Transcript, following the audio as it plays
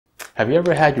Have you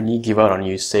ever had your knee give out on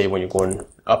you, say when you're going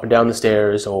up and down the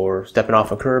stairs or stepping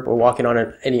off a curb or walking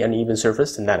on any uneven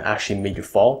surface, and that actually made you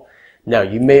fall? Now,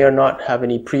 you may or not have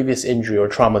any previous injury or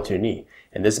trauma to your knee,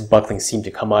 and this buckling seemed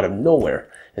to come out of nowhere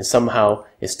and somehow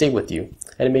it stayed with you,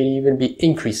 and it may even be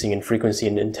increasing in frequency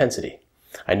and intensity.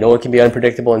 I know it can be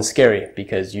unpredictable and scary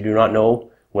because you do not know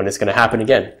when it's going to happen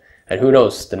again. And who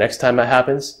knows, the next time that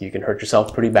happens, you can hurt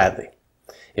yourself pretty badly.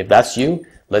 If that's you,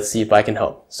 let's see if I can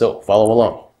help. So follow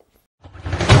along.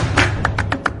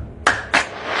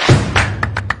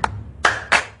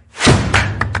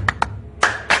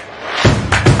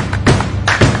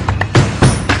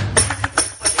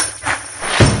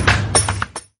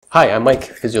 Hi, I'm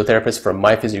Mike, physiotherapist from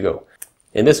MyPhysioGo.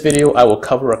 In this video, I will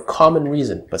cover a common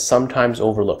reason, but sometimes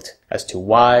overlooked, as to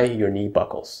why your knee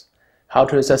buckles, how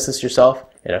to assess this yourself,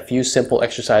 and a few simple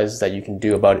exercises that you can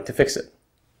do about it to fix it.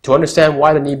 To understand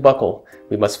why the knee buckle,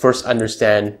 we must first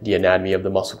understand the anatomy of the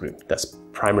muscle group that's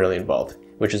primarily involved,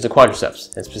 which is the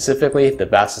quadriceps, and specifically the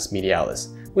Vastus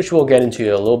Medialis, which we'll get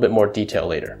into a little bit more detail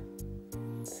later.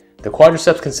 The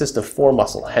quadriceps consists of four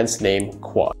muscles, hence name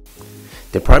quad.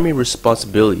 Their primary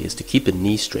responsibility is to keep the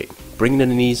knee straight, bringing the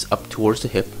knees up towards the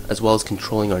hip, as well as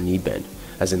controlling our knee bend,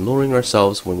 as in lowering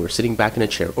ourselves when we're sitting back in a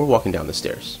chair or walking down the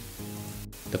stairs.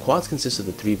 The quads consist of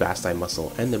the three vasti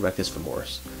muscle and the rectus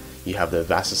femoris. You have the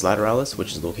vastus lateralis,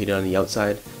 which is located on the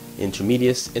outside,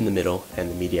 intermedius in the middle,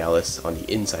 and the medialis on the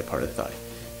inside part of the thigh.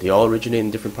 They all originate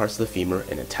in different parts of the femur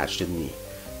and attach to the knee.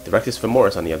 The rectus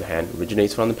femoris, on the other hand,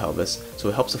 originates from the pelvis, so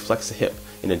it helps to flex the hip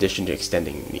in addition to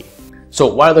extending the knee. So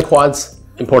why are the quads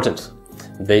important?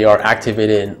 They are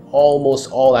activated in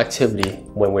almost all activity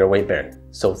when we're weight bearing.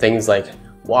 So things like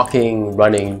walking,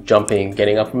 running, jumping,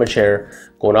 getting up from a chair,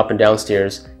 going up and down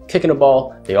stairs, kicking a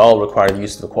ball, they all require the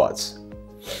use of the quads.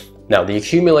 Now, the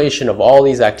accumulation of all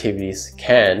these activities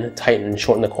can tighten and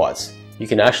shorten the quads. You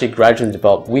can actually gradually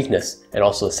develop weakness and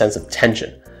also a sense of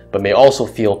tension, but may also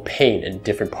feel pain in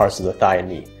different parts of the thigh and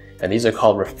knee. And these are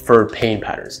called referred pain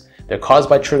patterns. They're caused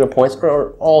by trigger points, or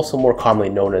are also more commonly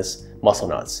known as muscle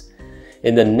knots.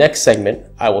 In the next segment,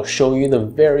 I will show you the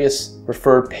various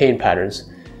referred pain patterns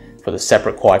for the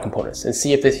separate quad components and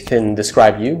see if this can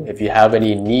describe you if you have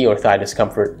any knee or thigh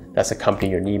discomfort that's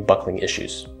accompanying your knee buckling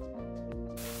issues.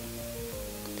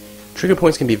 Trigger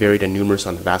points can be varied and numerous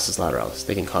on the vastus lateralis.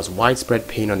 They can cause widespread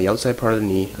pain on the outside part of the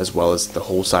knee as well as the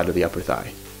whole side of the upper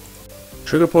thigh.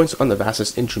 Trigger points on the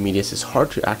vastus intermedius is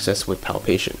hard to access with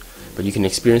palpation, but you can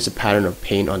experience a pattern of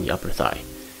pain on the upper thigh.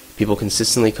 People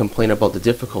consistently complain about the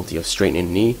difficulty of straightening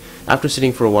the knee after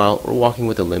sitting for a while or walking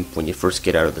with a limp when you first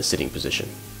get out of the sitting position.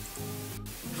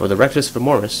 For the rectus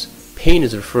femoris, pain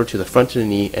is referred to the front of the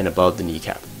knee and above the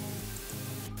kneecap.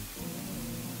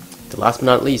 The last but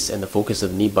not least, and the focus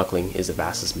of knee buckling, is the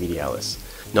vastus medialis.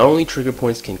 Not only trigger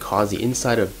points can cause the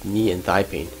inside of knee and thigh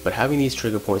pain, but having these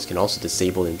trigger points can also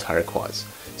disable the entire quads,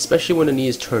 especially when the knee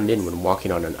is turned in when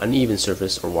walking on an uneven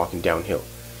surface or walking downhill.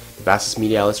 The vastus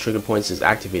medialis trigger points is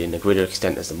activated in a greater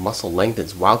extent as the muscle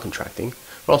lengthens while contracting,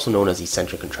 or also known as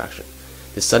eccentric contraction.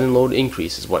 This sudden load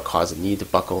increase is what causes the knee to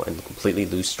buckle and completely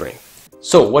lose strength.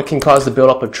 So what can cause the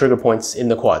buildup of trigger points in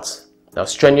the quads? Now,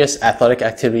 strenuous athletic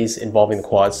activities involving the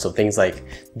quads, so things like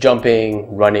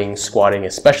jumping, running, squatting,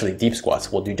 especially deep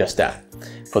squats, will do just that.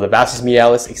 For the vastus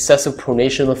medialis, excessive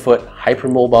pronation of the foot,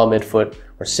 hypermobile midfoot,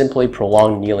 or simply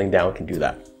prolonged kneeling down can do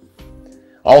that.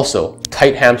 Also,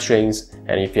 tight hamstrings,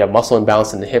 and if you have muscle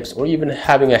imbalance in the hips, or even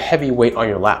having a heavy weight on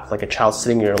your lap, like a child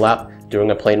sitting in your lap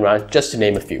during a plane ride, just to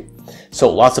name a few.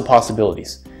 So lots of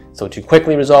possibilities. So to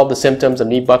quickly resolve the symptoms of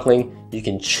knee buckling, you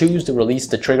can choose to release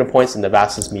the trigger points in the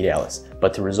vastus medialis.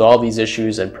 But to resolve these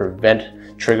issues and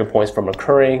prevent trigger points from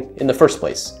occurring in the first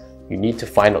place, you need to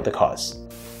find out the cause.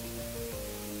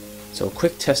 So a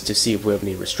quick test to see if we have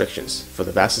any restrictions. For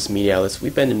the vastus medialis, we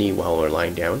bend the knee while we're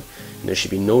lying down, and there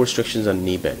should be no restrictions on the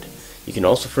knee bend. You can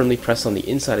also firmly press on the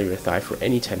inside of your thigh for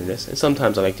any tenderness, and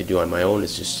sometimes I like to do on my own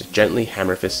is just to gently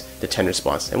hammer fist the tender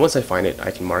spots, and once I find it,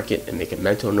 I can mark it and make a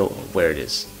mental note of where it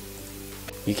is.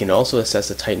 You can also assess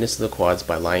the tightness of the quads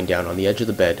by lying down on the edge of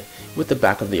the bed with the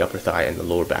back of the upper thigh and the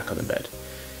lower back of the bed.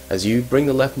 As you bring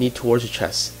the left knee towards your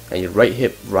chest and your right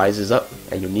hip rises up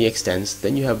and your knee extends,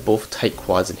 then you have both tight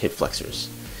quads and hip flexors.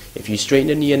 If you straighten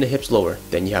the knee and the hips lower,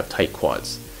 then you have tight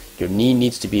quads. Your knee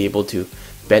needs to be able to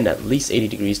bend at least 80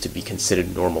 degrees to be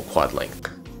considered normal quad length.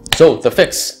 So the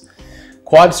fix.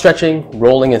 Quad stretching,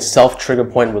 rolling, and self-trigger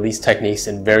point release techniques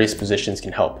in various positions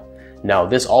can help. Now,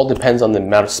 this all depends on the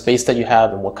amount of space that you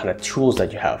have and what kind of tools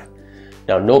that you have.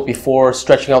 Now, note before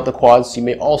stretching out the quads, you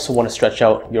may also want to stretch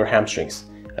out your hamstrings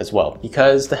as well,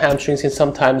 because the hamstrings can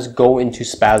sometimes go into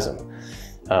spasm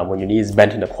when your knee is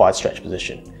bent in a quad stretch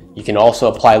position. You can also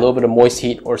apply a little bit of moist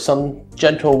heat or some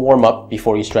gentle warm up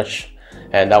before you stretch,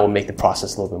 and that will make the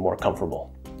process a little bit more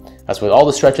comfortable. As with all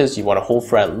the stretches, you want to hold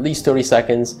for at least 30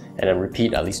 seconds and then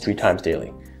repeat at least 3 times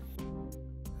daily.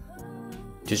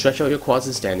 To stretch out your quads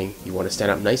in standing, you want to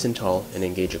stand up nice and tall and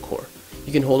engage your core.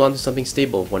 You can hold on to something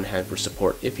stable with one hand for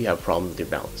support if you have problems with your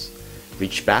balance.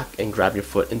 Reach back and grab your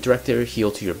foot and direct your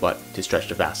heel to your butt to stretch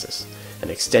the vastus, and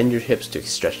extend your hips to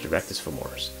stretch the rectus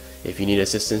femoris. If you need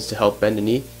assistance to help bend the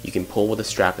knee, you can pull with a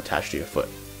strap attached to your foot.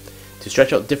 To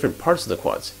stretch out different parts of the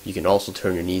quads, you can also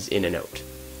turn your knees in and out.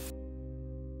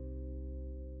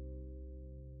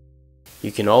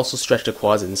 You can also stretch the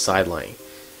quads in side lying.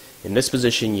 In this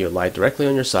position, you lie directly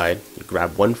on your side, you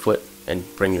grab one foot and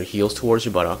bring your heels towards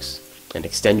your buttocks, and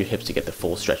extend your hips to get the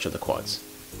full stretch of the quads.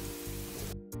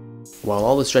 While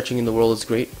all the stretching in the world is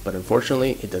great, but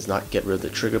unfortunately it does not get rid of the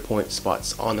trigger point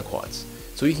spots on the quads.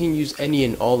 So you can use any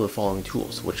and all of the following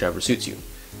tools, whichever suits you.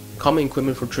 Common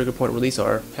equipment for trigger point release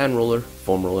are hand roller,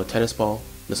 foam roller, tennis ball,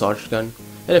 massage gun,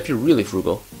 and if you're really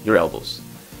frugal, your elbows.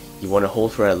 You want to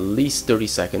hold for at least 30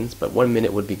 seconds, but 1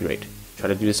 minute would be great. Try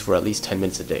to do this for at least 10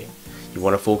 minutes a day. You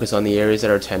want to focus on the areas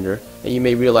that are tender, and you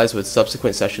may realize with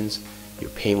subsequent sessions, your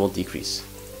pain will decrease.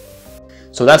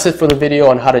 So that's it for the video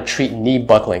on how to treat knee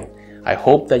buckling. I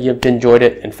hope that you've enjoyed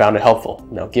it and found it helpful.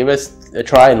 Now give us a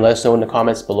try and let us know in the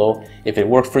comments below if it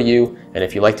worked for you, and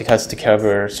if you'd like us to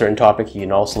cover a certain topic, you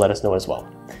can also let us know as well.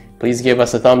 Please give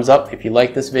us a thumbs up if you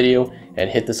like this video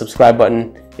and hit the subscribe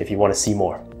button if you want to see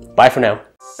more. Bye for now.